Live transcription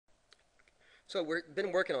So we've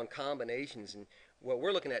been working on combinations, and what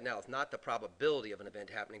we're looking at now is not the probability of an event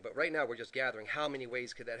happening, but right now we're just gathering how many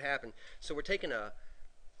ways could that happen. So we're taking a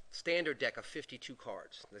standard deck of 52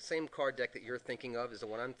 cards. The same card deck that you're thinking of is the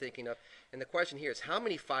one I'm thinking of. And the question here is how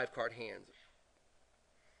many 5-card hands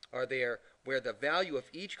are there where the value of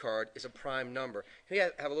each card is a prime number? And you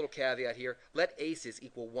have a little caveat here. Let aces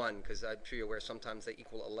equal 1, because I'm sure you're aware sometimes they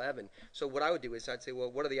equal 11. So what I would do is I'd say,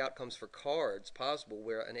 well, what are the outcomes for cards possible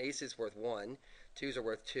where an ace is worth 1, 2s are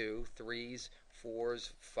worth 2, 3s,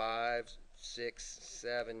 4s, 5s, 6,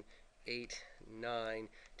 7, 8, 9,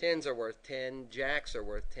 10s are worth 10, jacks are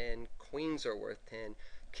worth 10, queens are worth 10,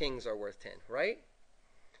 kings are worth 10, right?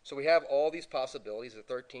 So we have all these possibilities, the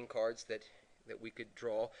 13 cards that we could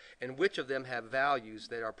draw, and which of them have values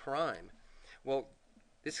that are prime? Well,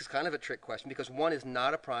 this is kind of a trick question because 1 is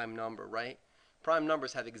not a prime number, right? Prime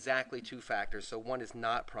numbers have exactly 2 factors, so 1 is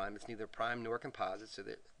not prime. It's neither prime nor composite, so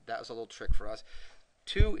that was a little trick for us.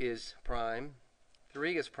 2 is prime,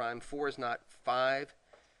 3 is prime, 4 is not, 5,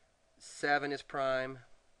 7 is prime,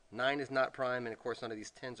 9 is not prime, and of course none of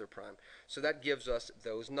these 10s are prime. So that gives us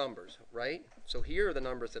those numbers, right? So here are the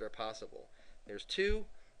numbers that are possible. There's 2,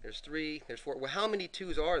 there's 3, there's 4. Well, how many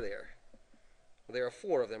 2s are there? Well, there are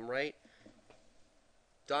 4 of them, right?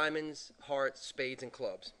 Diamonds, hearts, spades, and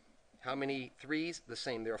clubs. How many 3s? The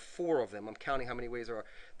same. There are 4 of them. I'm counting how many ways there are.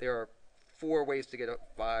 There are 4 ways to get a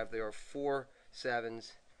 5. There are 4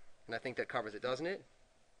 7s, and I think that covers it, doesn't it?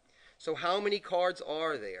 So how many cards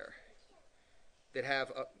are there that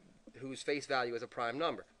have whose face value is a prime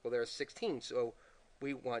number? Well, there are 16. So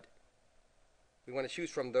we want to choose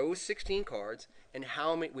from those 16 cards, and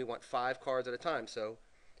how many? We want 5 cards at a time. So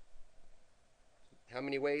how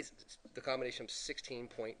many ways? The combination of 16,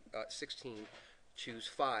 choose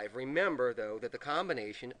 5. Remember, though, that the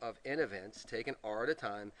combination of n events taken r at a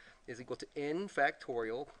time is equal to n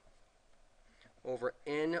factorial over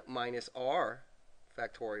n minus r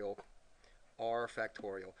factorial, r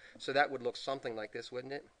factorial. So that would look something like this,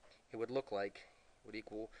 wouldn't it? It would look like, would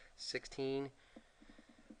equal 16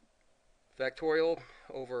 factorial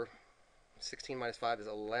over 16 minus 5 is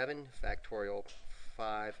 11 factorial,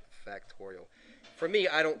 5 factorial. For me,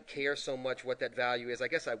 I don't care so much what that value is. I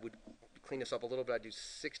guess I would clean this up a little bit. I'd do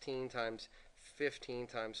 16 times 15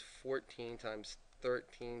 times 14 times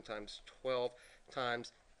 13 times 12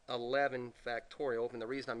 times 11 factorial. And the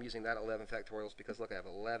reason I'm using that 11 factorial is because, look, I have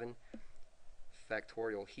 11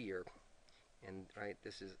 factorial here. And, right,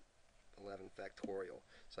 this is 11 factorial.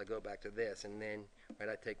 So I go back to this, and then, right,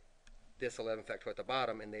 I take this 11 factorial at the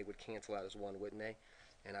bottom, and they would cancel out as 1, wouldn't they?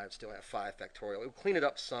 And I would still have 5 factorial. It would clean it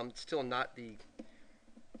up some. It's still not the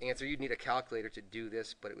answer. You'd need a calculator to do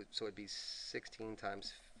this, but so it'd be 16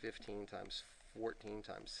 times 15 times 14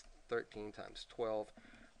 times 13 times 12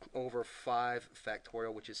 over 5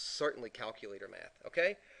 factorial, which is certainly calculator math.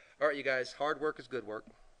 Okay? All right, you guys. Hard work is good work.